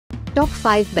Top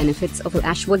 5 benefits of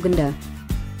ashwagandha.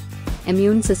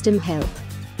 Immune system health.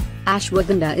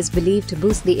 Ashwagandha is believed to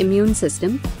boost the immune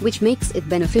system, which makes it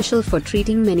beneficial for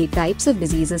treating many types of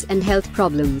diseases and health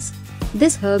problems.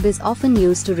 This herb is often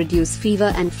used to reduce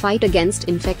fever and fight against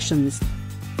infections.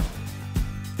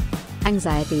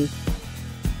 Anxiety.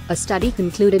 A study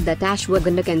concluded that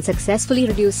ashwagandha can successfully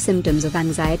reduce symptoms of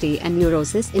anxiety and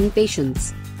neurosis in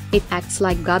patients. It acts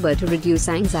like GABA to reduce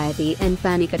anxiety and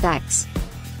panic attacks.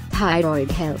 Thyroid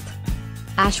health.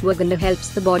 Ashwagandha helps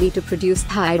the body to produce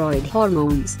thyroid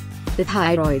hormones. The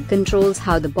thyroid controls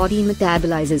how the body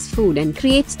metabolizes food and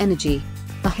creates energy.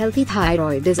 A healthy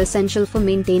thyroid is essential for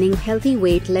maintaining healthy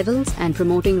weight levels and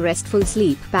promoting restful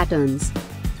sleep patterns.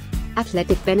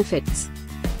 Athletic benefits.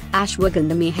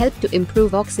 Ashwagandha may help to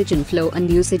improve oxygen flow and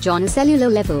usage on a cellular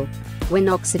level. When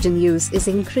oxygen use is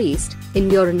increased,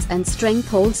 endurance and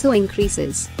strength also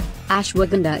increases.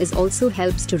 Ashwagandha also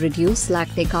helps to reduce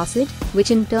lactic acid, which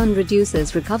in turn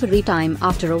reduces recovery time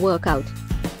after a workout.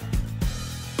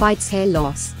 Fights hair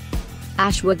loss.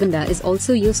 Ashwagandha is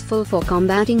also useful for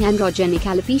combating androgenic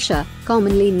alopecia,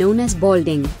 commonly known as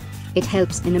balding. It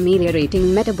helps in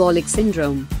ameliorating metabolic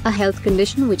syndrome, a health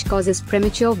condition which causes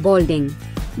premature balding.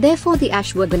 Therefore, the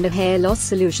ashwagandha hair loss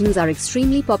solutions are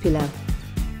extremely popular.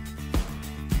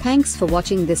 Thanks for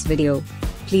watching this video.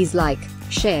 Please like,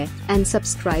 share, and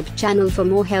subscribe channel for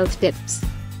more health tips.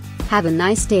 Have a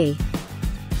nice day.